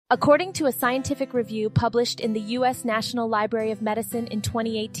According to a scientific review published in the U.S. National Library of Medicine in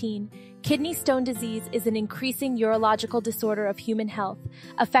 2018, kidney stone disease is an increasing urological disorder of human health,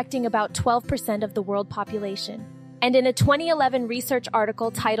 affecting about 12% of the world population. And in a 2011 research article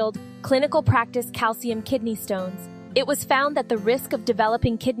titled Clinical Practice Calcium Kidney Stones, it was found that the risk of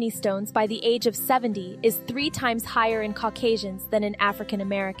developing kidney stones by the age of 70 is 3 times higher in Caucasians than in African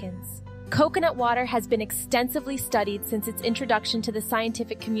Americans. Coconut water has been extensively studied since its introduction to the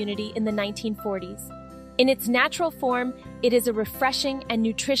scientific community in the 1940s. In its natural form, it is a refreshing and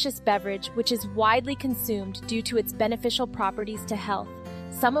nutritious beverage which is widely consumed due to its beneficial properties to health,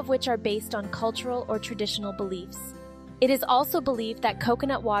 some of which are based on cultural or traditional beliefs. It is also believed that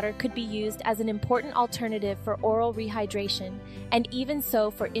coconut water could be used as an important alternative for oral rehydration, and even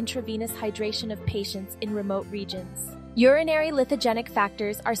so for intravenous hydration of patients in remote regions. Urinary lithogenic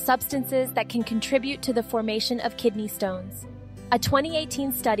factors are substances that can contribute to the formation of kidney stones. A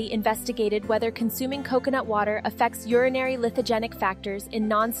 2018 study investigated whether consuming coconut water affects urinary lithogenic factors in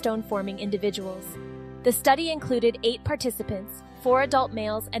non-stone-forming individuals. The study included 8 participants, 4 adult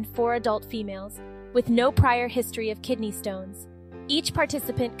males and 4 adult females, with no prior history of kidney stones. Each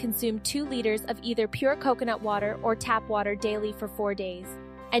participant consumed 2 liters of either pure coconut water or tap water daily for 4 days,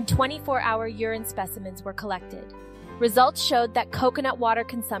 and 24-hour urine specimens were collected. Results showed that coconut water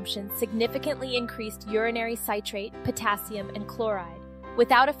consumption significantly increased urinary citrate, potassium, and chloride,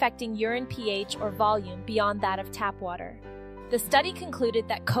 without affecting urine pH or volume beyond that of tap water. The study concluded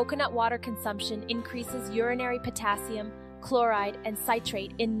that coconut water consumption increases urinary potassium, chloride, and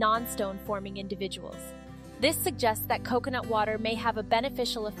citrate in non-stone-forming individuals. This suggests that coconut water may have a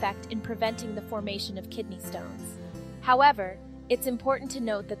beneficial effect in preventing the formation of kidney stones. However, it's important to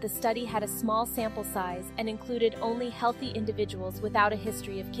note that the study had a small sample size and included only healthy individuals without a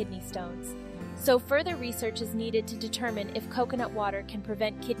history of kidney stones. So further research is needed to determine if coconut water can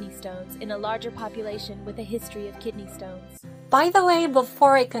prevent kidney stones in a larger population with a history of kidney stones. By the way,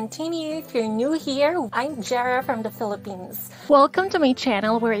 before I continue, if you're new here, I'm Jara from the Philippines. Welcome to my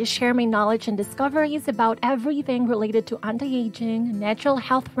channel where I share my knowledge and discoveries about everything related to anti-aging, natural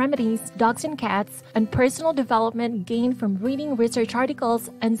health remedies, dogs and cats, and personal development gained from reading research articles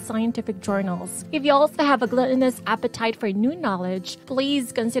and scientific journals. If you also have a gluttonous appetite for new knowledge,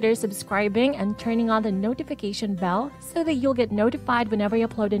 please consider subscribing and turning on the notification bell so that you'll get notified whenever I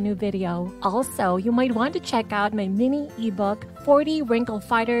upload a new video. Also, you might want to check out my mini ebook 40 Wrinkle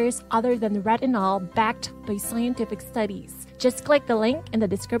Fighters Other Than Retinol, backed by scientific studies. Just click the link in the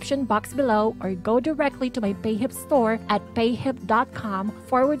description box below or go directly to my PayHip store at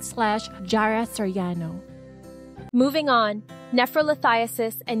payhip.com/Jara Soriano. Moving on,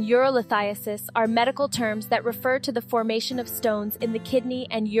 nephrolithiasis and urolithiasis are medical terms that refer to the formation of stones in the kidney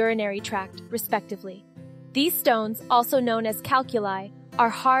and urinary tract, respectively. These stones, also known as calculi, are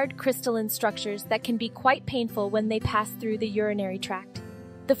hard crystalline structures that can be quite painful when they pass through the urinary tract.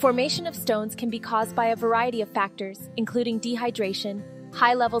 The formation of stones can be caused by a variety of factors, including dehydration,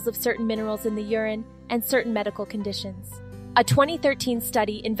 high levels of certain minerals in the urine, and certain medical conditions. A 2013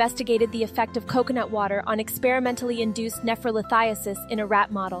 study investigated the effect of coconut water on experimentally induced nephrolithiasis in a rat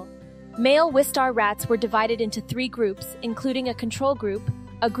model. Male Wistar rats were divided into 3 groups, including a control group,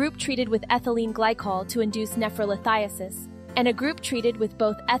 a group treated with ethylene glycol to induce nephrolithiasis, and a group treated with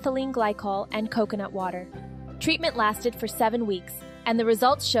both ethylene glycol and coconut water. Treatment lasted for 7 weeks, and the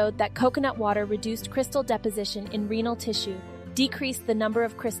results showed that coconut water reduced crystal deposition in renal tissue, decreased the number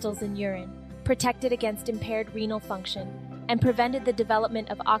of crystals in urine, protected against impaired renal function, and prevented the development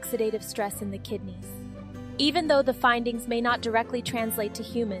of oxidative stress in the kidneys. Even though the findings may not directly translate to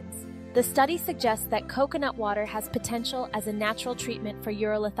humans, the study suggests that coconut water has potential as a natural treatment for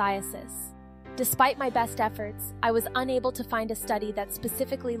urolithiasis. Despite my best efforts, I was unable to find a study that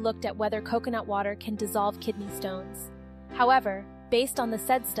specifically looked at whether coconut water can dissolve kidney stones. However, based on the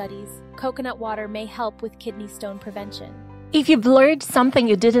said studies, coconut water may help with kidney stone prevention. If you've learned something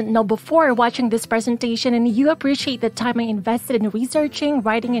you didn't know before watching this presentation and you appreciate the time I invested in researching,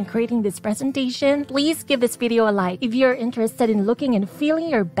 writing, and creating this presentation, please give this video a like. If you're interested in looking and feeling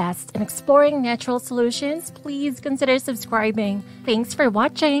your best and exploring natural solutions, please consider subscribing. Thanks for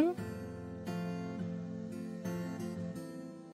watching!